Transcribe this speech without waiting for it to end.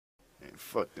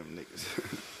Fuck them niggas.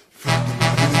 Fuck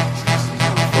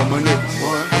my niggas,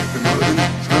 boy. Fuck them other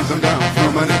niggas. Come down for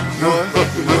my niggas, boy. Fuck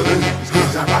them other niggas.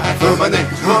 I ride for my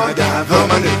niggas, boy. I die for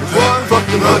my niggas, boy. Fuck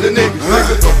them other niggas,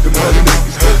 nigga. Fuck them other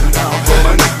niggas. Come down for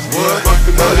my niggas, boy. Fuck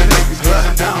them other niggas.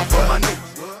 Come down for my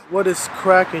niggas. What is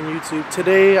cracking, YouTube?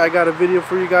 Today I got a video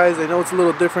for you guys. I know it's a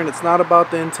little different. It's not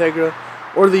about the Integra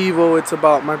or the Evo. It's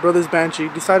about my brother's Banshee.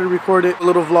 Decided to record it, a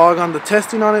little vlog on the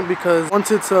testing on it, because once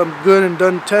it's good and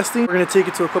done testing, we're gonna take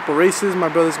it to a couple races. My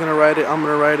brother's gonna ride it, I'm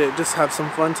gonna ride it, just have some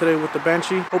fun today with the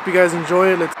Banshee. Hope you guys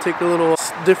enjoy it. Let's take a little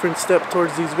different step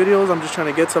towards these videos. I'm just trying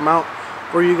to get some out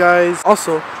for you guys.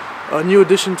 Also, a new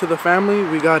addition to the family,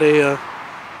 we got a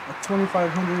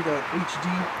 2500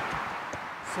 HD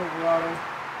Silverado.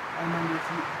 I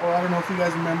don't know if you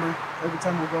guys remember, every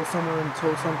time we go somewhere and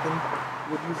tow something,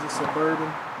 we'd use the Suburban,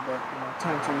 but you know,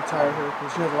 time to retire her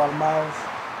because she has a lot of miles.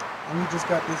 And we just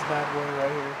got this bad boy right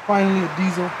here. Finally a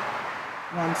diesel,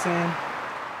 you know what I'm saying?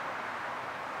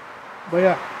 But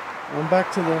yeah, back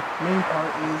to the main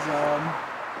part is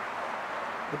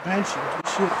the Banshee. This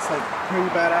shit's like pretty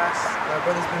badass. My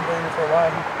brother's been doing it for a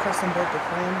while. He custom built the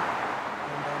frame.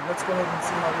 And let's go ahead and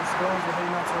see how this goes. We're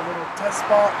heading out to a little test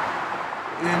spot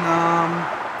in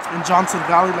Johnson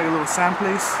Valley, like a little sand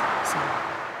place. So,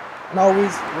 and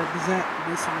always represent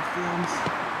this on the films.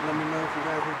 Let me know if you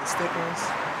guys need the stickers.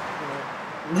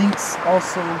 Links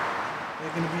also,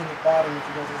 they're gonna be in the bottom if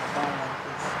you guys want to buy one,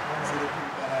 because honestly they're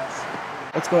pretty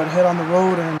badass. Let's go ahead and head on the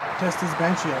road and test this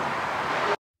Banshee out.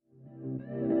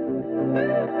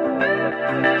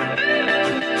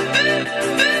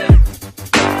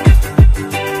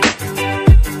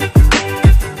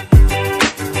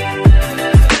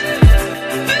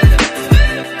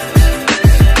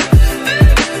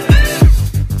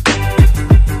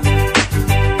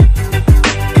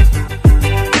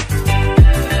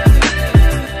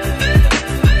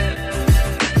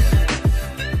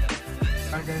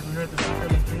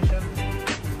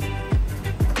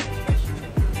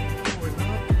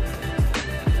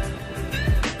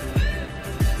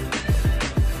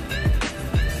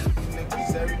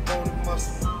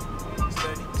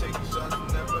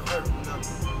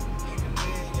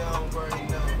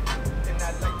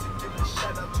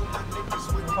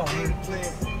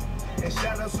 And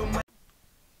shout out to my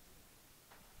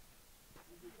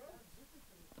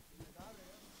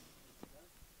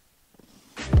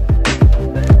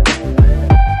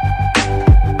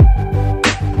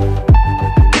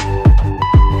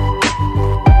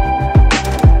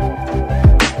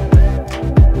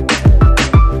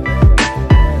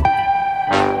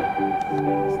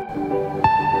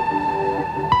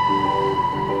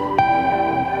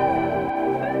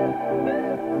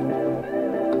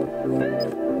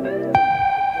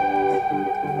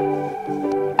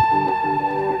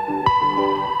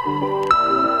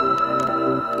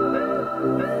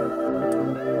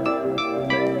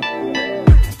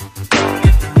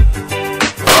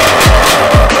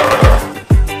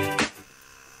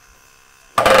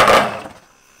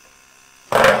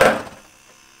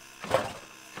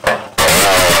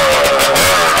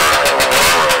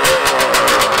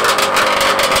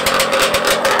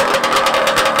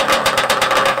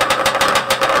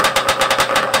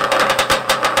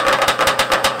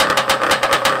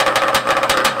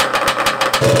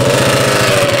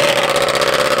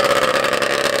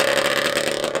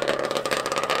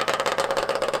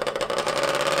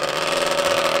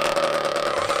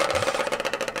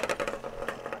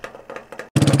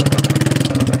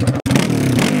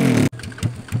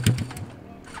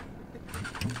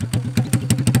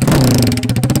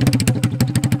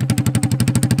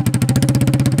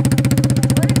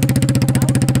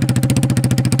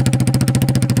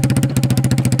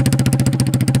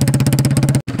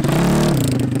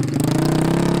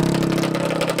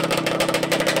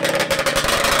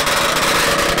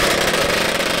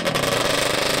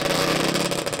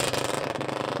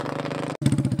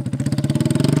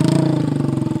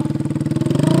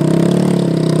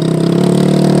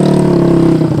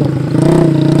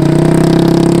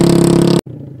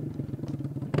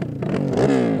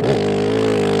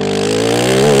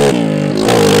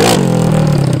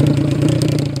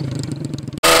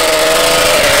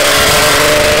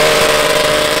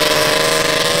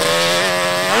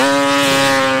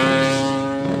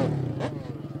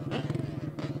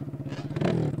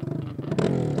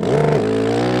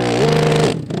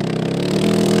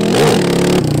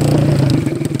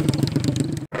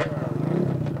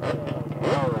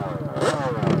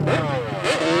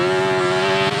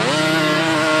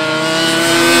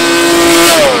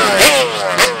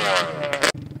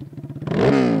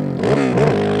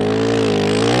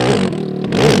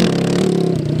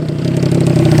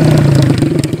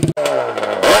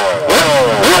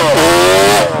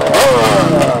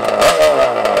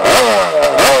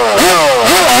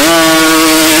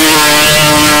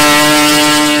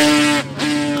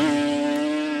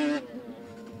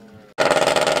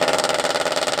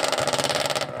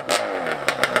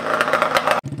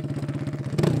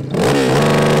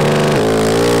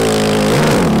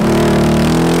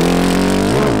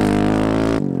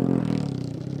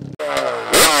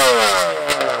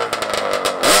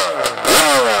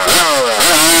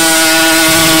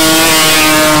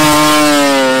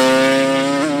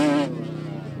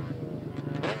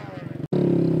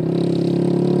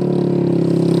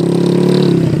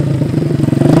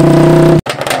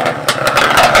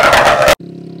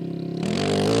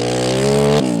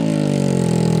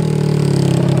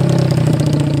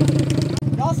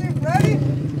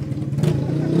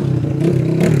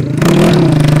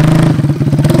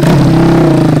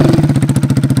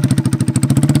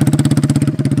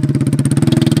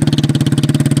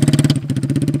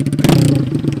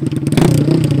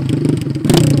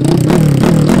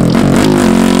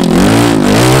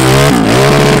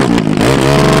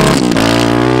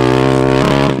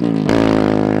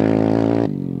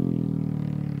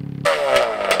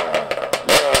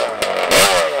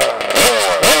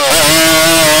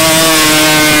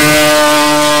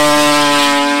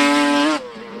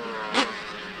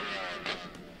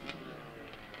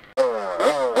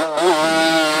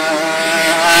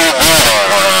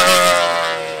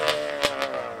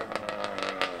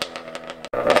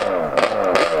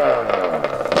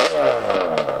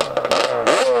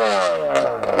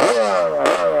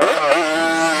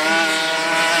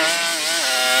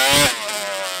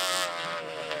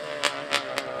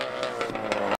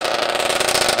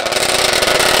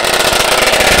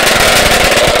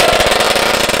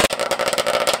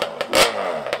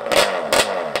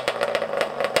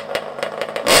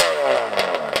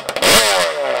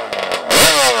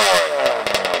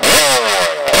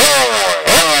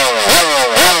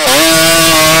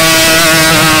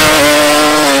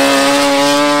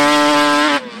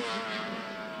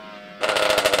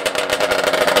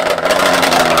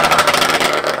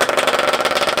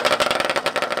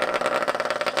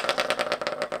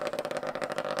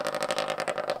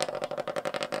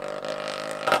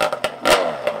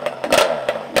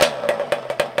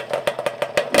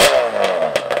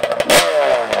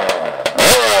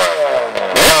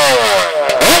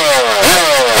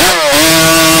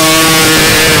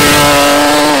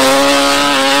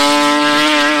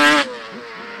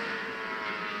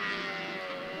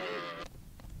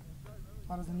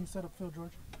does the new setup feel,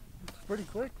 George? It's pretty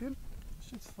quick, dude. This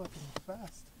shit's fucking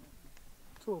fast.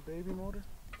 It's a little baby motor.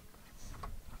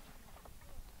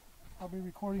 I'll be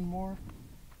recording more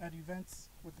at events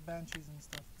with the Banshees and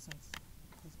stuff since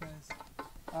this guy's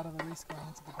out of the race car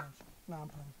into the Banshee. Nah, I'm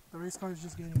playing. The race car is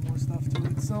just getting more stuff to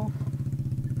it, so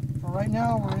for right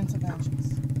now we're into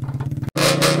Banshees.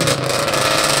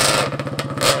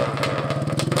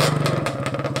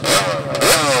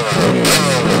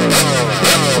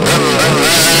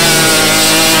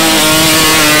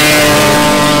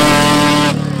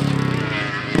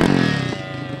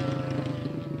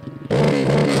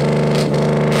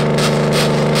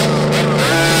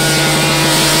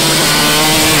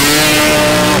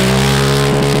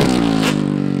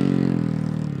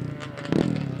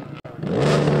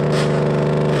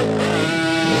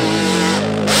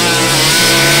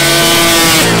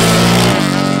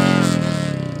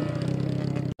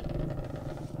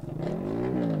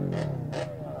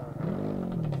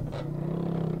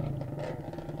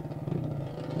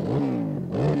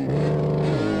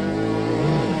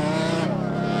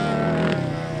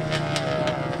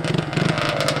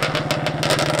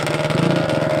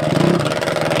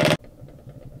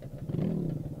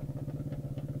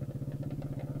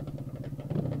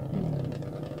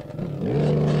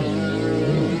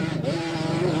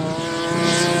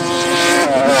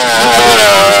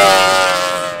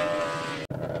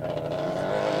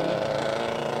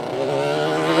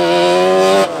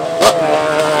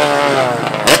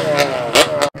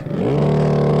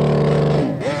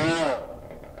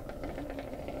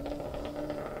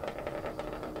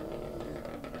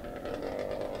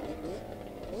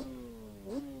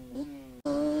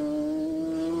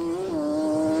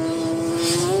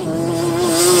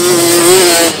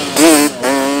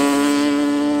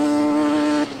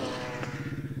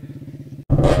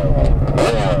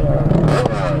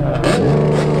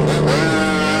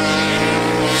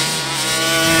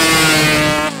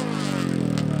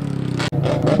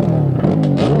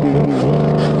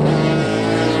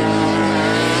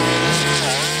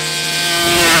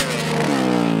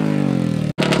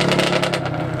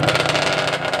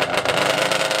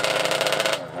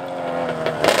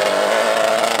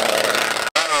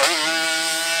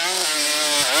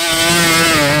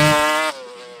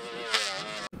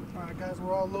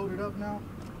 We're all loaded up now.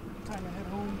 Time to head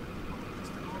home.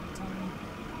 Just an overtime.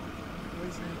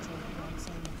 Racing intro, you know what I'm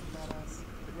saying? Badass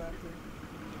raptor.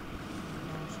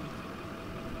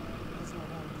 Let's go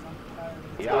home because I'm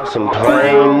tired. Y'all some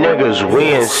plain niggas,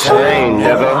 we insane,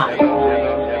 nigga.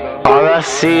 All I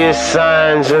see is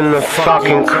signs in the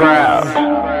fucking crowd.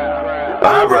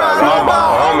 I ride all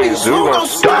my homies, who gon'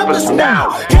 stop us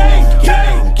now? Gang, gang.